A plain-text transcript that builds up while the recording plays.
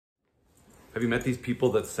Have you met these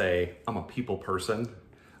people that say, I'm a people person?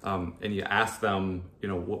 And you ask them,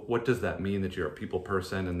 what does that mean that you're a people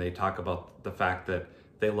person? And they talk about the fact that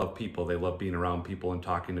they love people. They love being around people and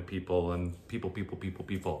talking to people and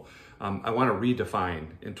people. I want to redefine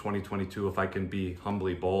in 2022, if I can be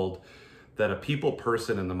humbly bold, that a people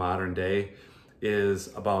person in the modern day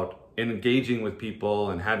is about engaging with people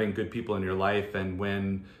and having good people in your life. And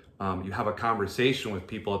when you have a conversation with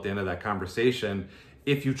people, at the end of that conversation,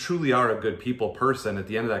 if you truly are a good people person, at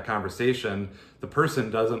the end of that conversation, the person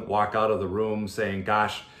doesn't walk out of the room saying,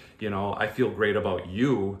 gosh, I feel great about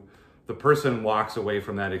you. The person walks away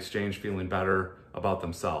from that exchange feeling better about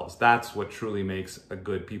themselves. That's what truly makes a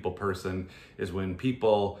good people person, is when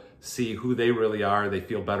people see who they really are, they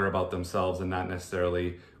feel better about themselves and not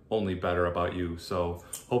necessarily only better about you. So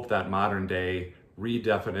hope that modern day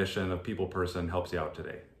redefinition of people person helps you out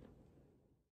today.